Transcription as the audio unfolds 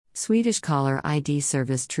Swedish caller ID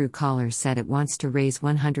service TrueCaller said it wants to raise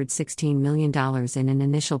 $116 million in an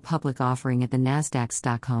initial public offering at the Nasdaq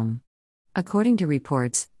Stockholm. According to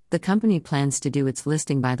reports, the company plans to do its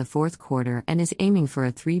listing by the fourth quarter and is aiming for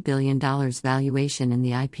a $3 billion valuation in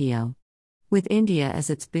the IPO. With India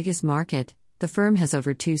as its biggest market, the firm has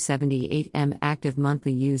over 278 million active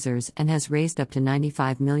monthly users and has raised up to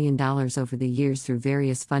 $95 million over the years through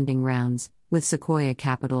various funding rounds, with Sequoia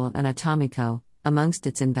Capital and Atomico amongst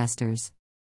its investors.